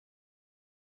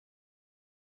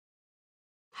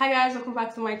Hi guys, welcome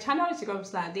back to my channel. It's your girl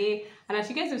Busola Day, and as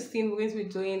you guys have seen, we're going to be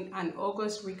doing an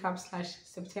August recap slash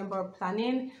September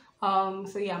planning.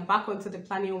 So yeah, I'm back onto the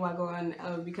planning wagon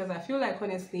because I feel like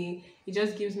honestly, it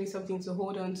just gives me something to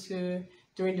hold on to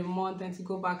during the month and to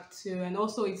go back to, and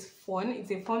also it's fun.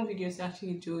 It's a fun video to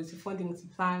actually do. It's a fun thing to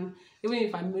plan, even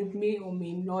if I may or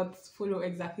may not follow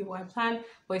exactly what I plan,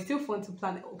 but it's still fun to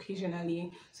plan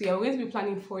occasionally. So yeah, we're going to be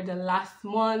planning for the last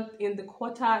month in the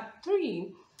quarter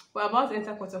three. We're about to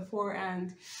enter quarter four,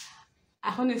 and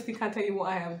I honestly can't tell you what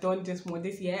I have done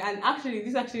this year. And actually,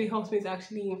 this actually helps me to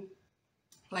actually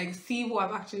like see what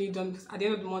I've actually done, because at the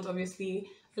end of the month, obviously,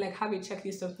 like have a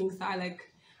checklist of things that I like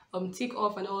tick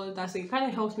off and all of that. So it kind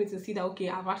of helps me to see that okay,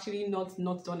 I've actually not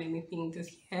done anything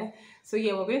this year. So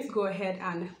yeah, we're going to go ahead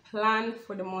and plan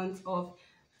for the month of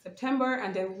September,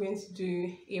 and then we're going to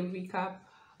do a recap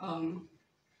um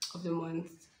of the month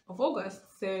of August.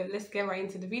 So let's get right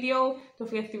into the video. Don't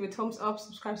forget to give a thumbs up,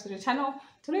 subscribe to the channel,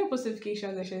 turn on your post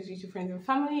notifications, and share it with your friends and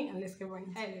family. And let's get right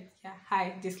into it. Yeah,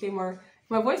 hi, disclaimer.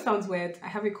 My voice sounds weird. I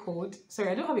have a cold. Sorry,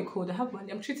 I don't have a cold.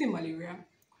 I'm treating malaria.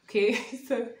 Okay,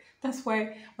 so that's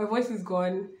why my voice is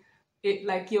gone. It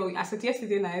like yo, as of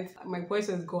yesterday night, my voice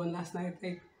was gone last night.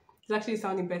 Like it's actually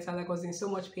sounding better. Like I was in so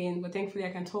much pain, but thankfully I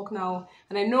can talk now.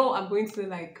 And I know I'm going to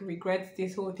like regret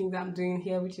this whole thing that I'm doing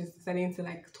here, which is deciding to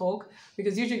like talk,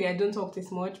 because usually I don't talk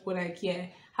this much. But like yeah,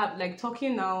 like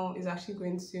talking now is actually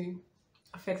going to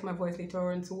affect my voice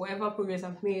later on. So whatever progress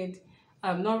I've made,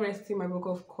 not resting my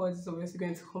vocal cords is obviously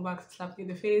going to come back to slap me in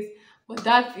the face. But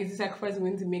that is the sacrifice I'm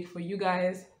going to make for you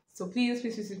guys. So please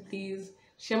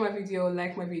share my video,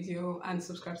 like my video, and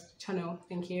subscribe to the channel.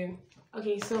 Thank you.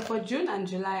 Okay, so for June and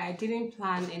July, I didn't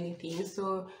plan anything.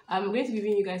 So I'm going to be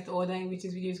giving you guys the order in which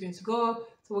this video is going to go.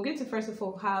 So we're going to first of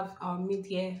all have our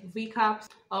mid-year recaps.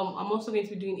 I'm also going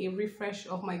to be doing a refresh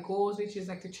of my goals, which is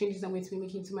like the changes I'm going to be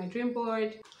making to my dream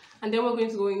board. And then we're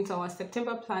going to go into our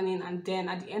September planning, and then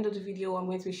at the end of the video, I'm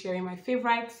going to be sharing my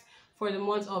favorites for the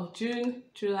months of June,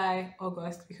 July,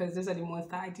 August, because those are the months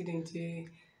that I didn't do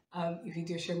a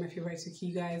video sharing my favorites with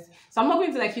you guys. So I'm not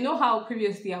going to like, you know how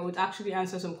previously I would actually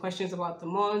answer some questions about the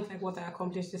month, like what I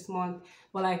accomplished this month,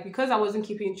 but like because I wasn't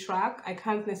keeping track, I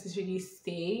can't necessarily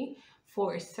stay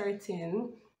for a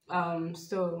certain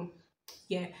so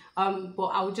yeah, but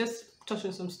I'll just touch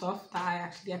on some stuff that I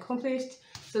actually accomplished.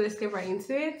 So let's get right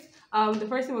into it. The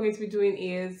first thing we're going to be doing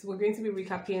is we're going to be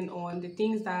recapping on the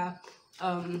things that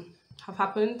have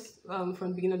happened from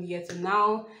the beginning of the year to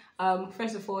now.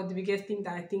 First of all, the biggest thing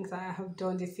that I think that I have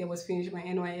done this year was finish my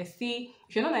NYSC.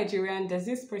 If you're not Nigerian, there's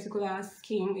this particular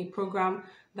scheme, a program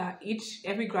that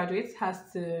every graduate has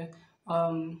to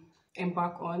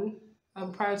embark on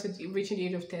prior to reaching the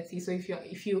age of 30. So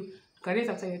if you graduate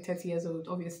after you're 30 years old,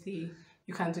 obviously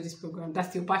you can do this program.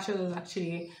 That's your bachelor's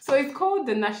actually. So it's called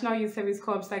the National Youth Service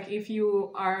Corps. Like if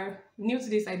you are new to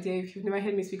this idea, if you've never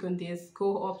heard me speak on this,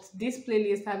 go up to this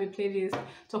playlist. I have a playlist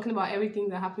talking about everything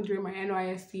that happened during my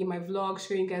NYSC, my vlog,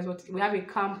 showing you guys what we have, a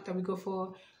camp that we go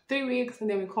for 3 weeks, and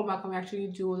then we come back and we actually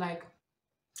do like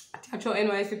the actual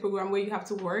NYSC program where you have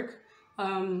to work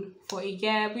for a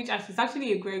year, which is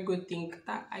actually a very good thing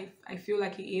that I feel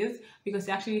like it is, because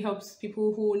it actually helps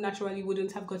people who naturally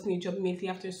wouldn't have gotten a job immediately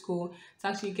after school to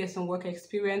actually get some work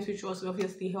experience, which also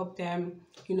obviously help them,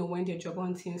 you know, when they're job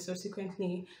hunting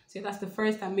subsequently. So that's the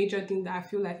first and major thing that I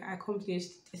feel like I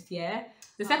accomplished this year.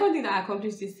 The second thing that I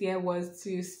accomplished this year was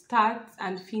to start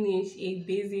and finish a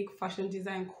basic fashion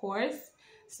design course.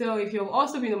 So if you've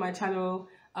also been on my channel,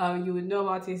 you would know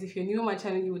about this. If you're new on my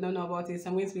channel, you would not know about this.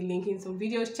 I'm going to be linking some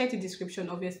videos. Check the description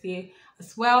obviously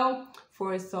as well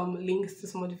for some links to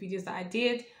some of the videos that I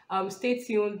did. Stay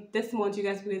tuned. This month you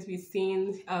guys are going to be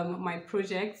seeing my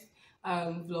project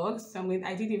vlogs. So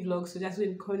I did a vlog, so that's going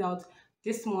to be coming out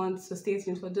this month, so stay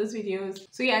tuned for those videos.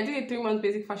 So yeah, I did a 3-month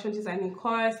basic fashion designing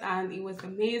course, and it was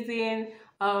amazing.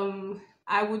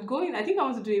 I would go in, I think I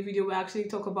want to do a video where I actually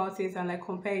talk about it and like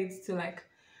compare it to like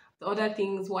the other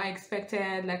things, what I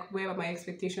expected, like where my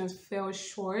expectations fell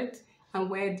short and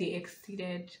where they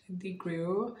exceeded, they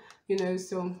grew, you know.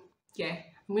 So yeah,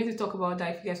 I'm going to talk about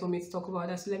that if you guys want me to talk about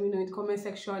that. So let me know in the comment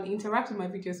section, interact with my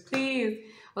videos please.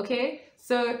 Okay,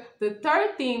 so the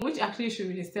third thing, which actually should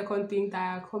be the second thing that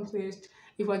I accomplished,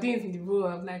 if we're doing it in the rule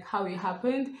of like how it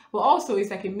happened, but also it's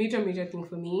like a major thing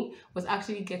for me, was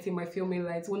actually getting my filming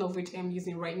lights, one of which I'm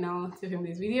using right now to film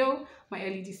this video, my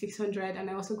LED 600, and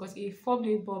I also got a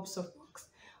 4-blade bulb softbox.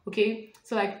 Okay,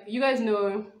 so like you guys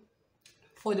know,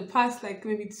 for the past like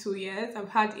maybe 2 years, I've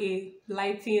had a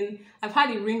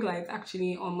ring light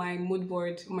actually on my mood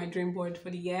board, on my dream board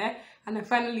for the year, and I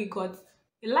finally got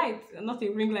a light, not a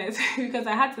ring light, because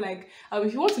I had to like.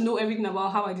 If you want to know everything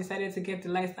about how I decided to get the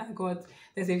lights that I got,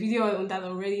 there's a video on that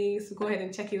already. So go ahead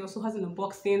and check it. Also has an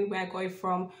unboxing where I got it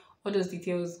from. All those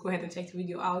details, go ahead and check the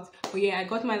video out. But yeah, I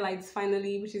got my lights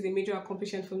finally, which is a major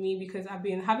accomplishment for me because I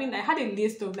had a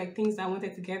list of like things I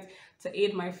wanted to get to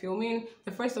aid my filming.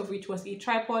 The first of which was a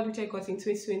tripod, which I got in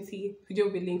 2020. Video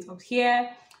will be linked up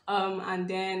here. And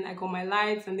then I got my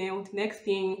lights, and then the next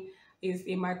thing is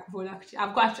a microphone. Actually,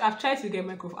 I've tried to get a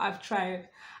microphone. I've tried,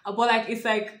 but like it's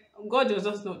like God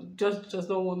does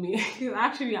not want me.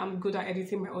 Actually, I'm good at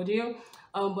editing my audio.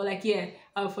 But like yeah,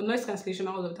 for noise cancellation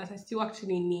and all of that, I still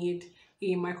actually need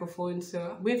a microphone.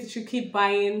 So I'm going to keep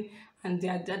buying, and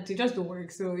they just don't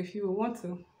work. So if you want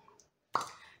to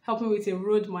help me with a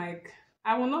Rode mic,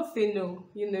 I will not say no,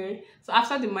 you know. So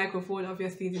after the microphone,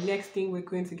 obviously the next thing we're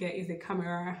going to get is a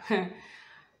camera.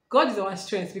 God is our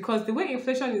strength, because the way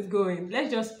inflation is going, let's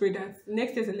just pray that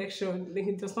next year's election, like,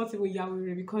 it does not even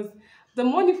Yahweh, because the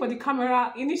money for the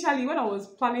camera, initially when I was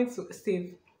planning to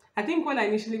save, I think when I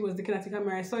initially was looking at the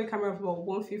camera, I saw a camera of about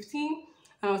 115,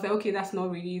 and I was like, okay, that's not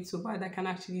really too bad. I can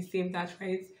actually save that,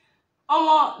 right?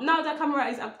 Oh, now that camera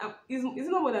is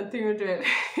not more than 300.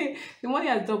 The money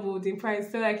has doubled in price.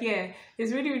 So like yeah,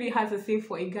 it's really hard to save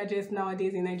for a gadget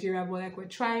nowadays in Nigeria, but like we're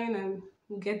trying and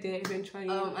we'll get there eventually.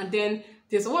 And then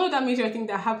there's one other major thing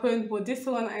that happened, but this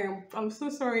one I'm so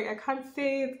sorry I can't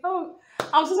say it. Oh,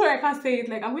 I'm so sorry I can't say it.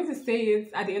 Like I'm going to say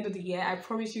it at the end of the year. I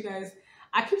promise you guys.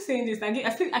 I keep saying this.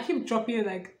 I keep dropping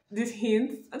like these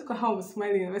hints. Look at how I'm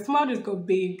smiling. My smile just got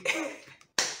big.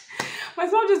 My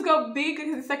smile just got big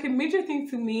because it's like a major thing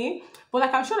to me. But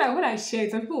like I'm sure that when I share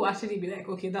it, some people will actually be like,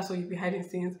 okay, that's what you've been hiding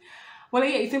since. But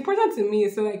like, yeah, it's important to me.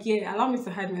 So like yeah, allow me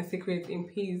to hide my secret in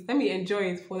peace. Let me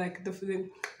enjoy it for like the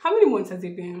how many months has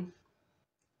it been?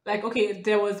 Like okay,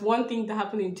 there was one thing that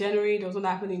happened in January, there was one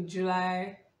that happened in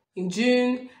July, in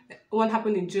June, one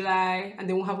happened in July, and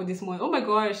then one happened this month. Oh my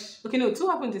gosh. Okay, no, two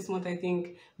happened this month, I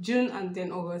think. June and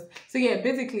then August. So yeah,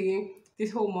 basically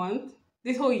this whole month,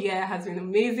 this whole year has been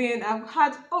amazing. I've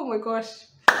had, oh my gosh,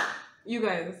 you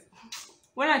guys,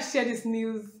 when I share this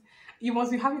news, you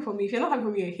must be happy for me. If you're not happy for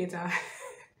me, you're a hater.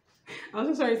 I'm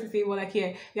so sorry to say, but like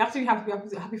yeah, you actually have to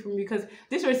be happy for me, because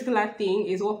this particular thing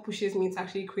is what pushes me to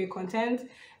actually create content,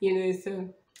 you know.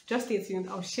 So just stay tuned.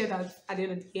 I'll share that at the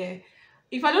end of the year.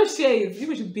 If I don't share it,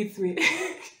 people should beat me.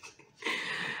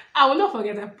 I will not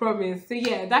forget, I promise. So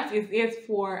yeah, that is it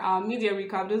for our media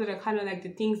recap. Those are the kind of like the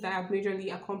things that I've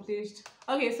majorly accomplished.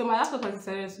 Okay, so my laptop has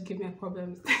decided to give me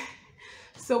problems.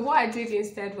 So what I did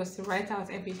instead was to write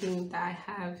out everything that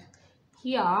I have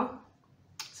here.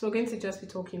 So we're going to just be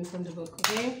talking from the book,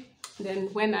 okay? Then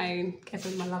when I get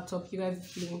on my laptop, you guys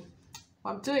see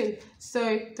what I'm doing.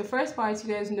 So the first part,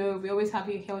 you guys know, we always have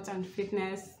a health and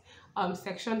fitness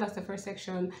section. That's the first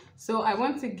section. So I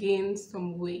want to gain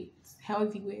some weight,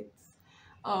 healthy weight.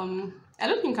 I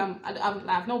don't think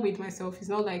I've not weighed myself. It's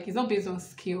not based on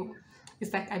skill.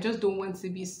 It's like I just don't want to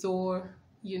be so,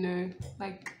 you know,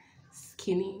 like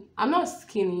skinny. I'm not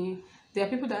skinny. There are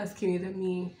people that are skinnier than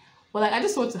me, but like I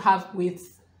just want to have weight.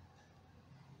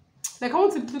 Like I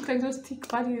want to look like those thick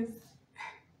baddies.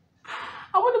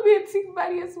 I want to be a thick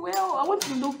baddie as well. I want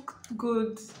to look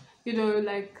good, you know,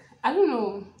 like I don't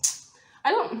know.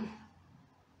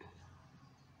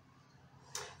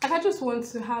 Like I just want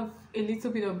to have a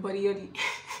little bit of body. I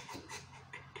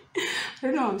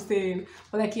don't know what I'm saying,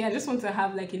 but like yeah, I just want to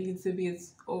have like a little bit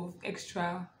of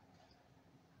extra,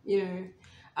 you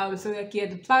know. So like yeah,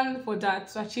 the plan for that,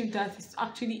 to achieve that, is to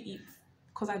actually eat,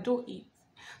 because I don't eat.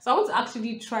 So I want to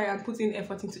actually try and put in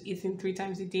effort into eating 3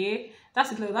 times a day.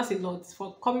 That's a lot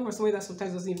for coming from somebody that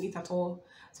sometimes doesn't even eat at all.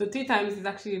 So 3 times is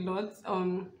actually a lot.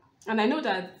 And I know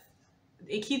that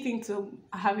a key thing to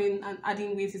having and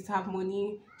adding weight is to have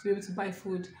money to be able to buy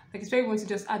food. Like it's very important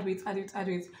to just add weight.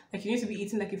 Like you need to be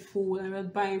eating like a fool and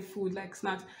not buying food like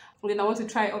snacks. And then I want to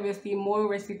try obviously more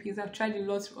recipes. I've tried a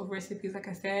lot of recipes, like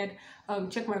I said.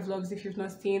 Check my vlogs if you've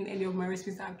not seen any of my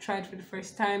recipes that I've tried for the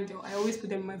first time. I always put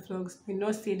them in my vlogs. I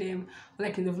not see them, but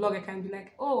like in the vlog I can be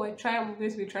like, oh, I'm going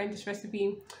to be trying this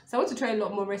recipe. So I want to try a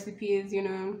lot more recipes, you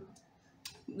know,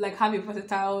 like have a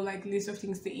versatile like list of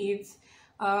things to eat.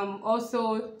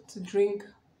 Also to drink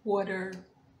water.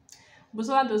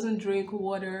 Busola doesn't drink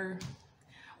water.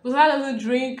 Busola doesn't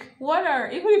drink water.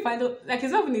 Even if I don't, like,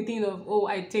 it's not even a thing of, oh,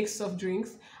 I take soft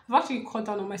drinks. I've actually cut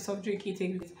down on my soft drink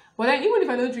intake. But then even if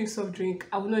I don't drink soft drink,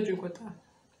 I will not drink water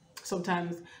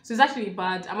sometimes. So it's actually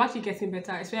bad. I'm actually getting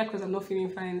better, especially because I'm not feeling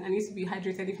fine. I need to be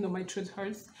hydrated, if not my throat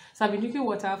hurts. So I've been drinking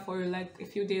water for like a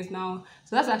few days now.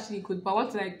 So that's actually good. But I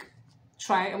want to like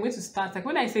try. I'm going to start, like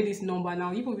when I say this number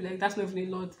now, you will be like, that's not even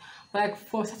a lot. But like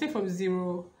for starting from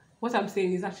 0, what I'm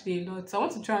saying is actually a lot. So I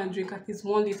want to try and drink at least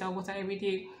 1 liter of water every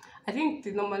day. I think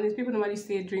people normally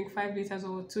say drink 5 liters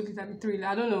or 2 liters, 3 liters.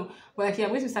 I don't know, but like, yeah, I'm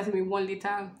going to start with 1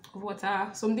 liter of water.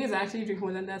 Some days I actually drink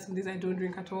more than that. Some days I don't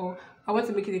drink at all. I want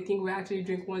to make it a thing where I actually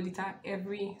drink 1 liter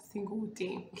every single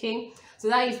day. Okay, so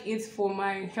that is it for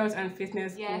my health and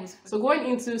fitness goals. So going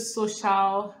into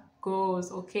social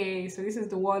goals. Okay, so this is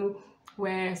the one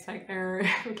where it's like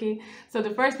okay, so the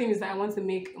first thing is that I want to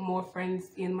make more friends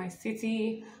in my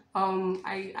city.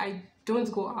 I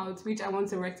don't go out, which I want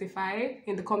to rectify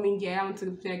in the coming year. I want to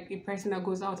be like a person that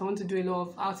goes out. I want to do a lot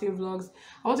of outing vlogs.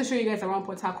 I want to show you guys around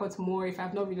Port Harcourt more if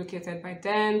I've not relocated by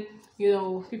then. You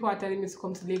know, people are telling me to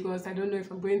come to Lagos. I don't know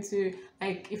if I'm going to,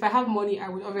 like, if I have money, I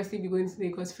would obviously be going to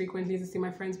Lagos frequently to see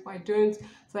my friends, but I don't.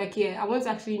 So like, yeah, I want to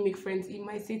actually make friends in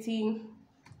my city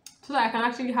so that I can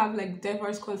actually have like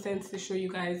diverse content to show you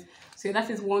guys. So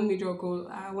that is one major goal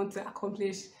I want to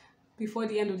accomplish before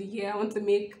the end of the year. I want to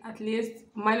make at least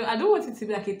I don't want it to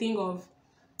be like a thing of,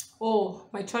 oh,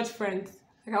 my church friends,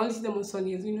 like I want to see them on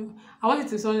Sundays, you know. I want it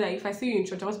to be something like if I see you in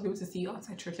church, I want to be able to see you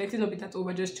outside church. Like, it's not be that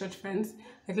over just church friends.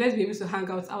 Like, let's be able to hang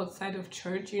out outside of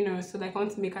church, you know. So like I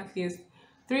want to make at least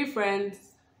 3 friends.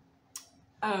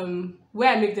 Where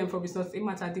I make them from is not a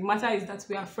matter. The matter is that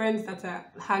we are friends that are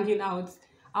hanging out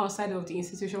outside of the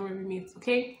institution where we meet.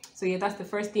 Okay, so yeah, that's the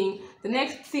first thing. The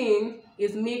next thing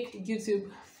is make YouTube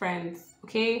friends.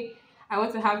 Okay, I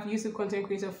want to have YouTube content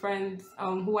creator friends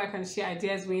who I can share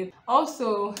ideas with.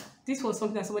 Also, this was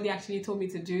something that somebody actually told me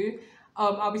to do.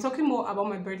 I'll be talking more about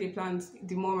my birthday plans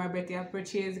the more my birthday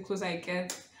approaches, the closer I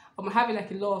get. I'm having like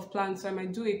a lot of plans, so I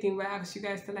might do a thing where I ask you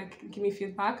guys to like give me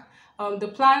feedback. The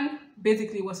plan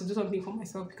basically was to do something for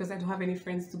myself because I don't have any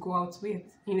friends to go out with,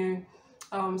 you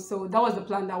know. So that was the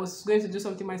plan, that I was going to do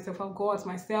something myself. I'll go out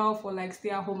myself or like stay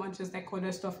at home and just like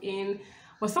order stuff in.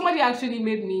 But somebody actually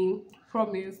made me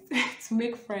promise to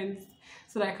make friends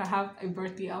so that I can have a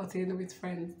birthday outing with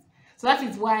friends. So that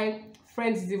is why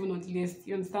friends is even on the list,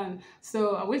 you understand?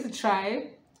 So I'm going to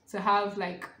try to have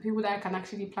like people that I can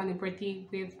actually plan a birthday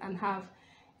with and have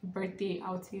a birthday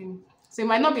outing. So it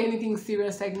might not be anything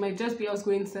serious, like it might just be us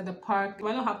going to the park. It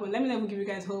might not happen. Let me never give you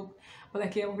guys hope, but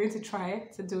like, yeah, we're going to try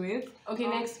to do it. Okay,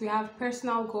 next we have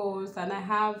personal goals, and I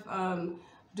have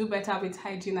do better with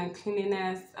hygiene and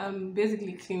cleanliness.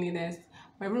 Basically cleanliness.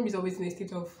 My room is always in a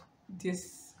state of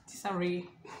disarray.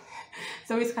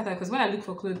 It's always scattered because when I look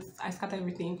for clothes, I scatter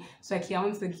everything. So like, yeah, I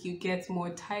want to get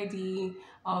more tidy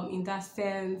in that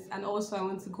sense. And also I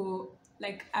want to go,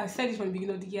 like I said it from the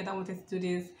beginning of the year that I wanted to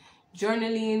do this,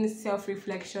 journaling,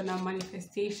 self-reflection and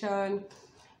manifestation.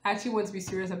 I actually want to be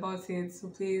serious about it, so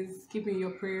please keep me in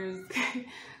your prayers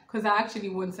because I actually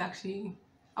want to actually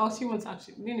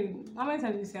you know, how many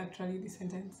times do you say actually this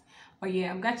sentence? But yeah,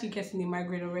 I'm actually getting a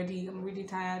migraine already. I'm really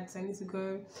tired, so I need to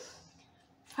go.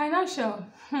 Financial,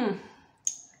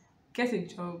 get a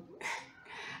job.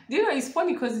 Do you know, it's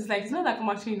funny because it's like, it's not like I'm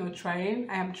actually not trying.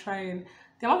 I am trying.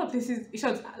 The amount of places,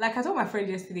 like I told my friend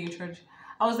yesterday in church,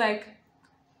 I was like,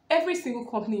 every single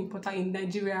company importer in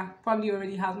Nigeria probably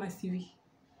already has my CV.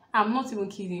 I'm not even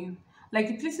kidding. Like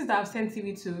the places that I've sent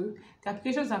CV to, the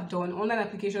applications I've done, online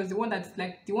applications, the one that's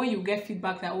like the one you get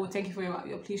feedback that, oh, thank you for your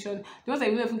application. The ones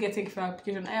that you don't even get thank you for your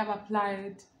application, I have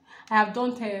applied. I have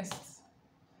done tests.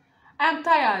 I am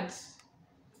tired.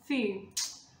 See,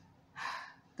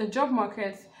 the job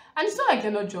market, and it's not like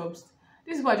they're not jobs.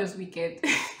 These people are just wicked.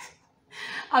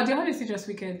 They're honestly just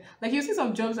wicked. Like you see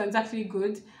some jobs and it's actually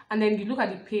good, and then you look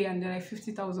at the pay and they're like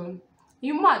 50,000.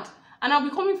 You mad? And I'll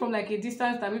be coming from like a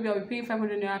distance that maybe I'll be paying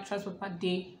 500 naira transport per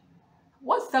day.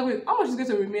 What's that going? How much is going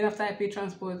to remain after I pay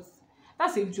transport?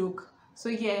 That's a joke. So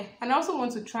yeah, and I also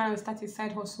want to try and start a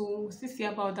side hustle. We'll still see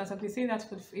about that. I've been saying that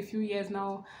for a few years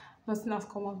now. Nothing has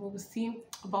come up, but we'll see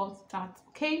about that.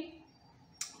 Okay.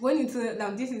 Going into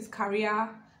now, this is career.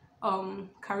 So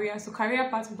career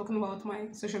part, I'm talking about my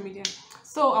social media.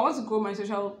 So I want to grow my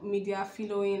social media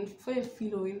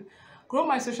grow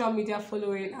my social media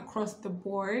following across the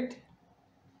board.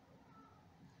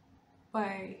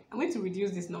 I'm going to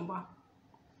reduce this number.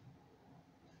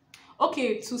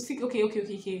 Okay, to 6.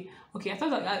 Okay. I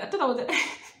thought I was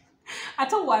I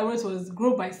thought what I wrote was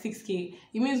grow by 6K.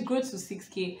 It means grow to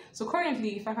 6K. So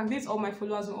currently, if I calculate all my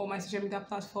followers on all my social media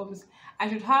platforms, I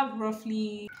should have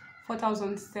roughly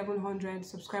 4,700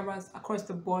 subscribers across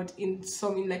the board in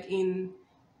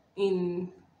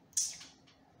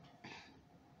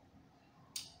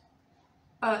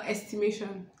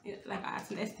estimation, like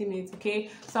as an estimate. Okay,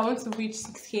 so I want to reach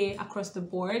 6K across the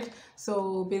board.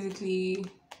 So basically,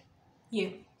 yeah.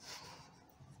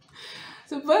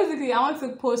 So basically, I want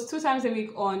to post 2 times a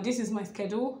week on, this is my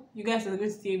schedule. You guys are going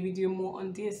to see a video more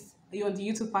on this on the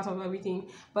YouTube part of everything.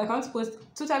 But I want to post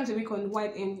 2 times a week on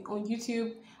on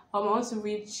YouTube. I want to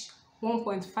reach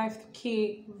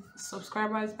 1.5k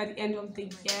subscribers by the end of the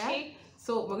year. Okay.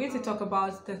 So we're going to talk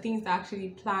about the things that I actually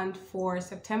planned for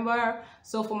September.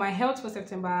 So for my health for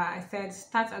September, I said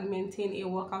start and maintain a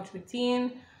workout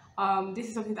routine. This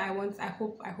is something that I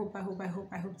hope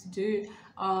to do.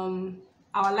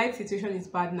 Our light situation is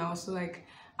bad now, so like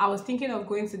I was thinking of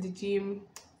going to the gym,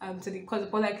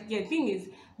 but like yeah, the thing is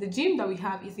the gym that we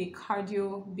have is a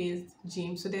cardio based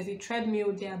gym. So there's a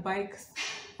treadmill, there are bikes,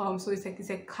 so it's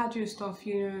like cardio stuff,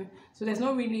 you know. So there's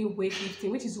not really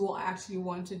weightlifting, which is what I actually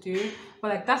want to do.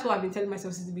 But like that's what I've been telling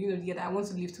myself since the beginning of the year, that I want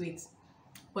to lift weights.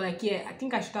 But like yeah, I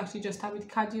think I should actually just start with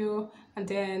cardio, and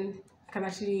then I can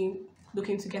actually look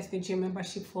into getting the gym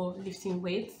membership for lifting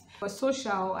weights. For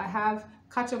social, I have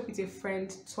catch up with a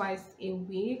friend twice a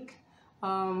week.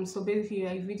 So basically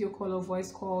like video call or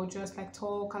voice call, just like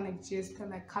talk and like just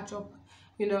and like catch up,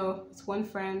 you know, with one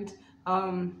friend.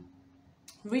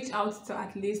 Reach out to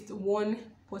at least one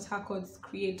Port Harcourt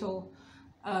creator,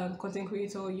 content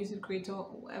creator, YouTube creator,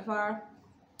 whatever.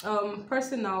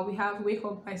 Personal, we have wake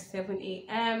up by 7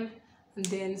 a.m. and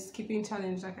then skipping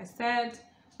challenge, like I said.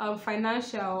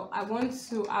 Financial, I want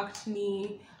to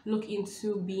actually look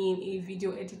into being a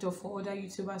video editor for other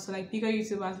YouTubers, so like bigger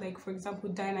YouTubers, like for example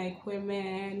Dina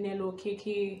Ekweme, Nello,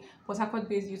 KK, Port Harcourt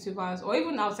based YouTubers, or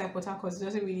even outside Port Harcourt, it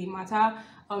doesn't really matter.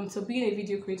 So being a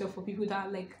video creator for people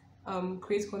that like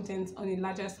create content on a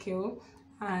larger scale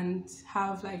and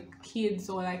have like kids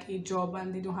or like a job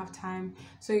and they don't have time.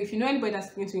 So if you know anybody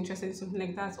that's interested in something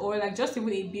like that, or like just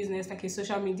even a business like a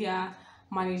social media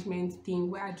management thing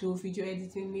where I do video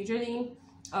editing majorly,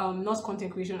 not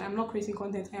content creation. I'm not creating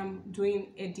content, I'm doing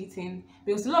editing,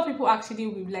 because a lot of people actually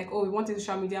will be like, oh, we want a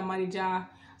social media manager,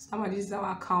 somebody is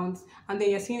our account, and then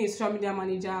you're seeing a social media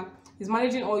manager is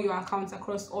managing all your accounts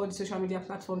across all the social media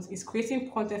platforms, is creating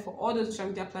content for all those social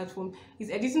media platforms, is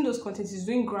editing those contents, is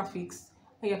doing graphics,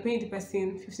 and you're paying the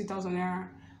person 50,000 naira.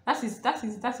 That is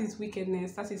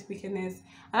wickedness. That is wickedness,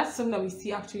 and that's something that we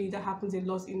see actually that happens a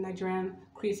lot in Nigerian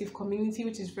creative community,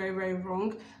 which is very, very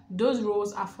wrong. Those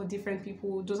roles are for different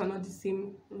people. Those are not the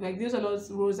same. Like those are not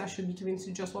roles that should be given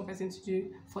to just one person to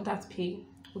do for that pay.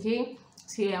 Okay,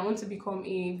 so yeah, I want to become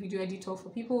a video editor for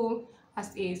people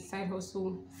as a side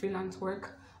hustle, freelance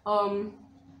work.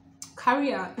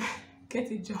 Career,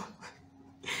 get a job.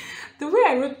 The way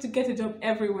I wrote to get a job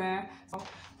everywhere.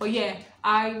 But yeah,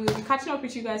 I will be catching up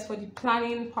with you guys for the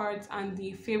planning part and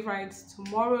the favorites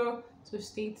tomorrow. So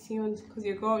stay tuned because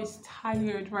your girl is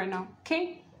tired right now.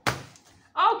 Okay?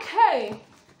 Okay.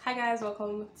 Hi guys,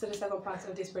 welcome to the second part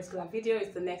of this particular video.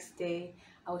 It's the next day.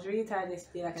 I was really tired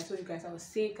yesterday. Like I told you guys, I was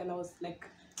sick and I was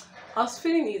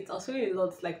feeling it. I was feeling a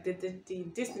lot. Like this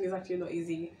thing is actually not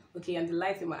easy. Okay, and the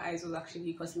light in my eyes was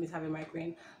actually causing me to have a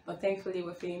migraine. But thankfully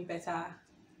we're feeling better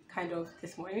kind of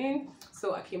this morning,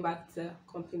 so I came back to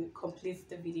complete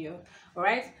the video. All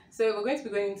right, so we're going to be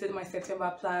going into my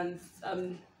September plans.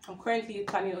 I'm currently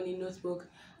planning on a notebook,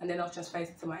 and then I'll transfer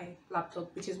it to my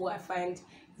laptop, which is what I find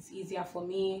is easier for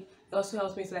me. It also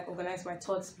helps me to like organize my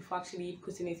thoughts before actually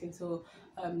putting it into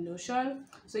Notion.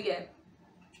 So yeah,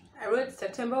 I wrote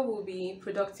September will be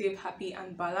productive, happy,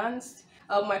 and balanced.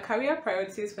 My career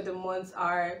priorities for the month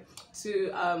are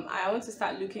to I want to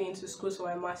start looking into schools for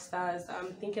my master's.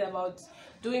 I'm thinking about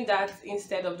doing that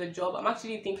instead of the job. I'm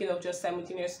actually thinking of just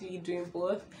simultaneously doing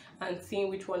both and seeing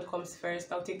which one comes first.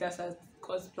 I'll take that as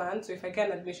course plan. So if I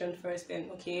get an admission first, then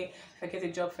okay. If I get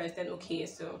a job first, then okay.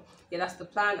 So yeah, that's the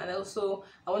plan. And also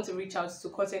I want to reach out to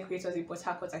content creators in Port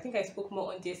Harcourt. I think I spoke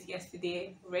more on this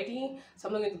yesterday already, so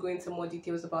I'm not going to go into more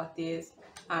details about this.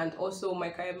 And also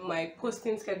my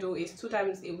posting schedule is 2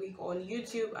 times a week on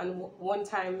YouTube and 1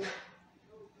 time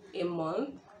a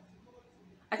month.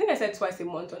 I think I said twice a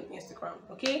month on Instagram.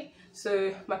 Okay,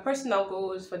 so my personal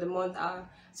goals for the month are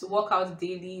to work out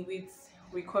daily with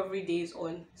recovery days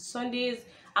on Sundays,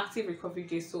 active recovery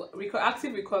days. So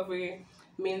active recovery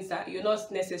means that you're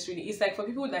not necessarily, it's like for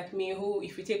people like me who,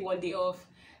 if you take 1 day off,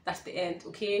 that's the end.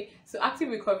 Okay, so active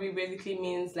recovery basically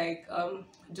means like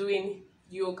doing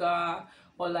yoga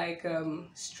or like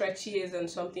stretches and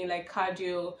something like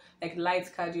cardio, like light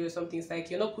cardio or something. It's like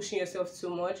you're not pushing yourself too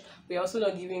much, but you're also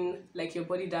not giving like your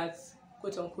body that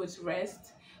quote unquote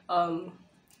rest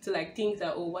to like think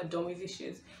that, oh, we're done with this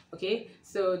shit. Okay,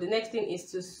 so the next thing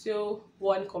is to sew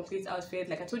one complete outfit.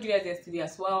 Like I told you guys yesterday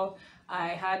as well, I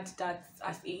had that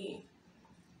as a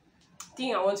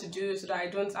thing I want to do so that I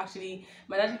don't actually,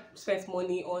 my dad spends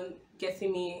money on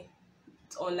getting me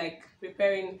on like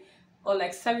repairing on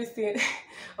like servicing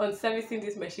on servicing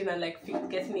this machine and like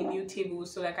getting a new table.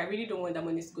 So like I really don't want that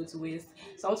money to go to waste.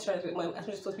 So I'm trying to get my as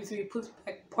much as possible to be put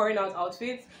like pouring out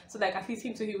outfits. So like at least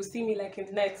him too, he will see me like in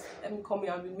the night, let me come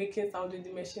here and be making sound with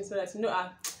the machine, so that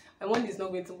my money is not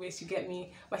going to waste, you get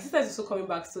me. My sister is also coming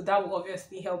back, so that will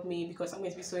obviously help me because I'm going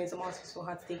to be sewing some outfits for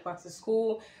her to take back to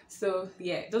school. So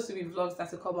yeah, those will be vlogs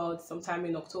that will come out sometime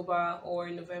in October or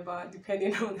in November,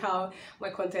 depending on how my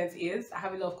content is. I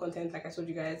have a lot of content, like I told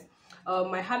you guys.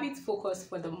 My habit focus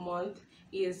for the month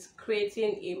is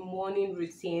creating a morning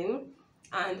routine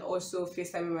and also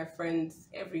FaceTiming my friends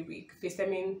every week.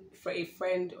 FaceTiming for a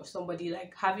friend or somebody,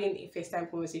 like having a FaceTime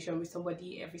conversation with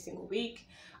somebody every single week.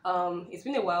 It's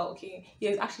been a while, okay. Yeah,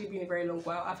 it's actually been a very long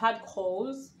while. I've had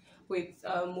calls with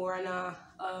Morana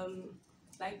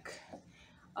like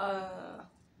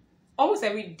almost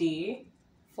every day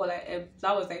for like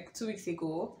that was like 2 weeks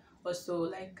ago or so.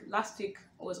 Like last week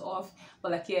was off,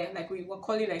 but like yeah, like we were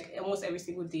calling like almost every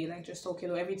single day, like just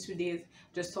talking, or every 2 days,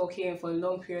 just talking for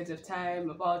long periods of time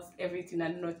about everything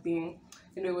and nothing.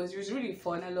 You know, it was really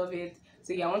fun. I love it.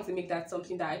 So yeah, I want to make that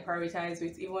something that I prioritize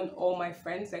with even all my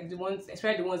friends, like the ones,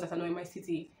 especially the ones that are not in my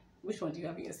city. Which one do you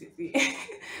have in your city?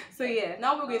 So yeah,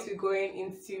 now we're going to be going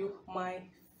into my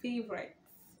favorite.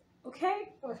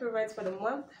 Okay, my favorites for the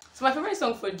month. So my favorite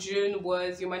song for June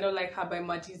was "You Might Not Like Her" by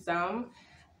Majizam.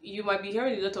 You might be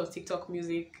hearing a lot of TikTok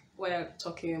music when I'm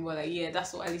talking about, like, yeah,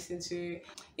 that's what I listen to.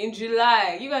 In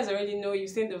July, you guys already know,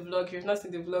 you've seen the vlog. If you've not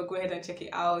seen the vlog, go ahead and check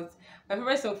it out. My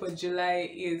favorite song for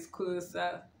July is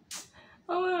Closer.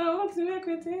 Oh, I want to make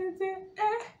it easy.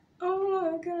 Oh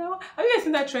my god. Have you guys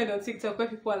seen that trend on TikTok where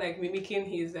people are like mimicking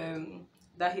his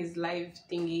live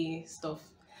thingy stuff?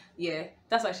 Yeah,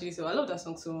 that's actually so. I love that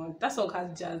song so much. That song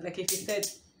has jazz. Like if you said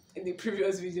in the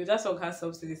previous video, that song has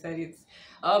substance inside it.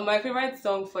 My favorite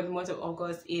song for the month of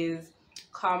August is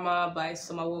Karma by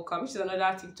Summer Walker, which is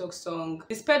another TikTok song.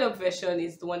 The sped up version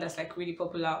is the one that's like really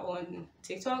popular on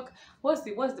TikTok. What's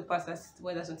the part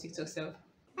that's on TikTok self?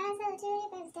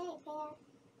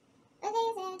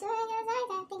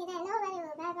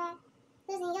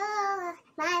 Losing you,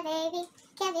 my baby,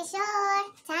 can't be sure.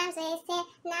 Time's wasted,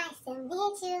 nice to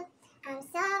meet you. I'm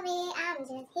sorry, I'm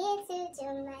just here to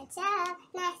do my job.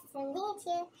 Nice to meet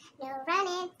you. No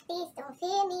running, please don't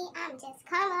fear me. I'm just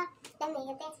karma. Let me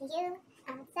get back to you.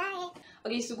 I'm sorry.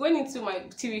 Okay, so going into my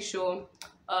TV show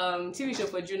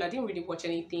for June, I didn't really watch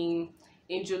anything.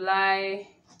 In July,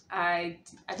 I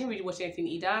didn't really watch anything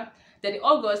either. Then in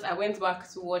August, I went back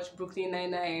to watch Brooklyn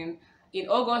Nine-Nine. In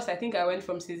August, I think I went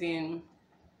from season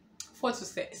 4 to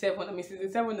 7. I mean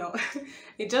season 7 now.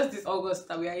 It's just this August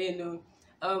that we are here now.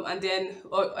 And then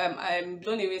I'm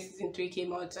Blown Away season 3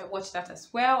 came out. So I watched that as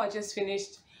well. I just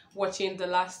finished watching the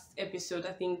last episode,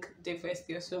 I think the first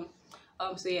day or so.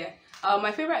 So yeah.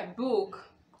 My favorite book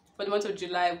for the month of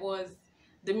July was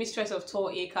The Mistress of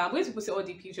Tall Acre. I'm going to put all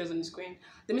the pictures on the screen.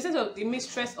 The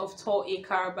Mistress of Tall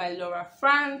Acre by Laura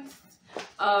France.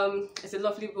 It's a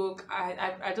lovely book.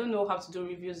 I don't know how to do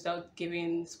reviews without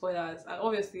giving spoilers, and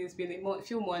obviously it's been a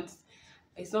few months.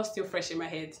 It's not still fresh in my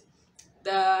head.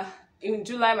 In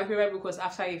July, my favorite book was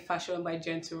After a Fashion by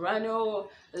Jen Turano.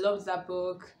 I loved that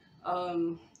book.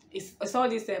 It's all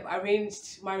these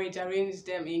arranged marriage,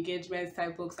 engagement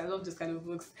type books. I love those kind of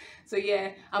books. So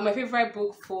yeah, and my favorite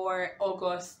book for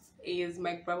August is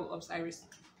Mike Bravo Ups Iris.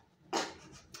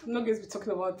 I'm not going to be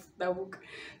talking about that book.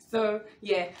 So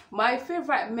yeah, my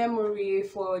favorite memory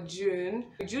for June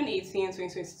 18th,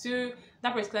 2022.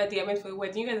 That particular day I went for a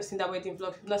wedding. You guys have seen that wedding vlog.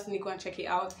 If you've not seen it, go and check it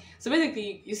out. So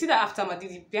basically, you see that aftermath,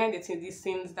 behind the scenes, these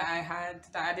scenes that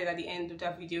I did at the end of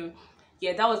that video.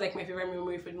 Yeah, that was like my favorite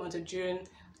memory for the month of June.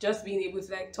 Just being able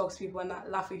to like talk to people and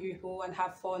laugh with people and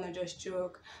have fun and just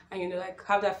joke and, you know, like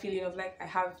have that feeling of like I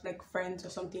have like friends or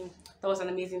something. That was an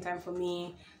amazing time for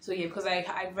me. So yeah, because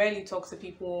I rarely talk to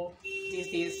people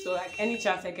these days, so like any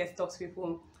chance I get to talk to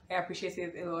people, I appreciate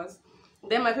it a lot.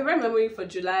 Then my favorite memory for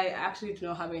July, I actually do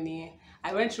not have any.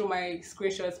 I went through my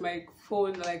screenshots, my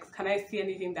phone, like can I see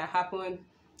anything that happened?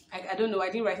 I don't know. I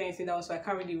didn't write anything down, so I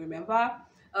can't really remember.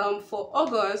 For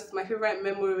August, my favorite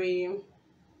memory,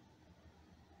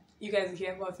 you guys will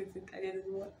hear about it at the end of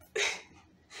the month.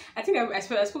 I think I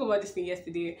spoke about this thing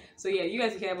yesterday. So yeah, you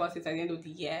guys will hear about it at the end of the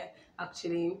year,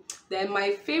 actually. Then my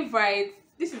favorite,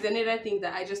 this is another thing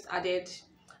that I just added.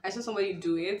 I saw somebody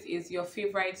do it, is your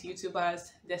favorite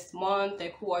YouTubers this month.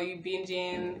 Like, who are you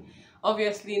binging?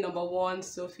 Obviously, number one,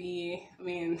 Sophie. I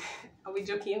mean, are we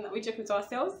joking? Are we joking to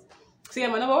ourselves? So yeah,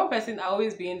 my number one person I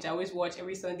always binge, I always watch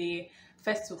every Sunday.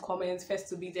 First to comment, first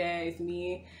to be there is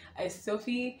me, is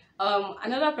Sophie.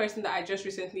 Another person that I just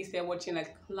recently started watching,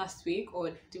 like last week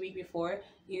or the week before,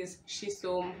 is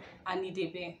Shisom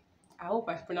Anidebe. I hope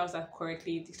I pronounced that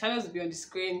correctly. The channels will be on the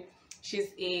screen. She's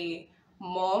a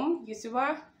mom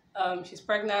YouTuber. She's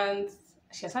pregnant.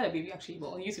 She has had a baby actually,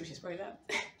 but on YouTube she's pregnant.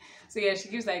 So yeah, she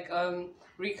gives like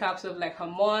recaps of like her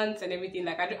months and everything.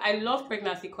 Like I love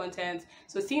pregnancy content.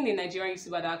 So seeing the Nigerian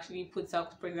YouTuber that actually puts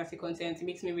out pregnancy content, it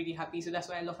makes me really happy. So that's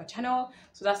why I love her channel.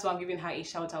 So that's why I'm giving her a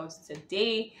shout out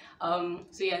today. So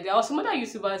yeah, there are some other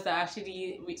YouTubers that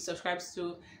actually subscribes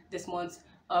to this month.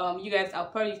 You guys, I'll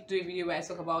probably do a video where I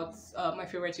talk about my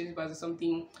favorite YouTubers or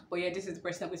something. But yeah, this is the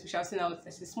person I'm going to be shouting out.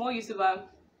 It's a small YouTuber.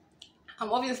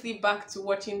 I'm obviously back to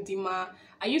watching Dima.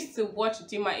 I used to watch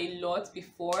Dima a lot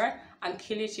before, and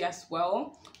Kelechi as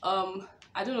well.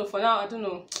 I don't know, for now I don't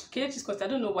know. Kelechi's content,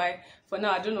 I don't know why. For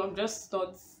now I don't know, I'm just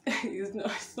not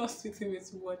it's not suiting me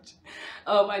to watch.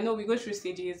 I know we go through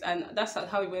stages, and that's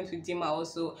how we went with Dima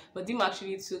also. But Dima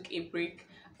actually took a break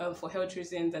for health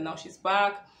reasons, and now she's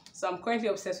back. So I'm currently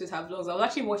obsessed with her vlogs. I was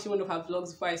actually watching one of her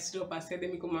vlogs before I stood up and said,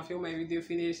 let me come and film my video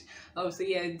finish. So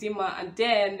yeah, Dima. And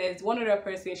then there's one other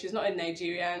person, she's not a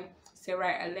Nigerian,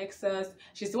 Sarah Alexis.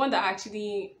 She's the one that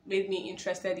actually made me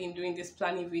interested in doing these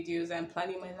planning videos and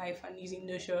planning my life and using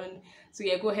Notion. So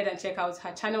yeah, go ahead and check out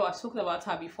her channel. I've spoken about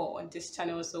her before on this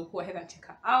channel, so go ahead and check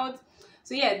her out.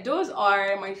 So yeah, those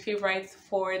are my favorites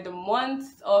for the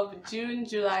months of June,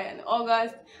 July, and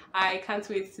August. I can't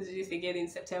wait to do this again in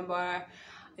September.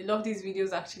 I love these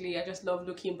videos actually. I just love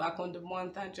looking back on the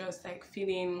month and just like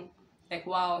feeling like,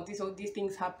 wow, all these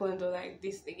things happened, or like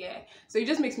this, yeah. So it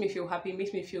just makes me feel happy,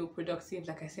 makes me feel productive,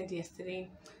 like I said yesterday.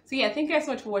 So yeah, thank you guys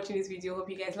so much for watching this video. Hope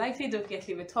you guys liked it. Don't forget to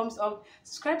leave a thumbs up,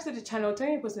 subscribe to the channel, turn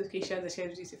on your post notifications, and share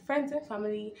it with your friends and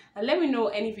family. And let me know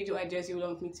any video ideas you would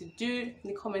want me to do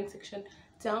in the comment section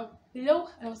down below.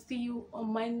 And I'll see you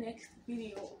on my next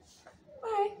video.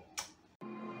 Bye.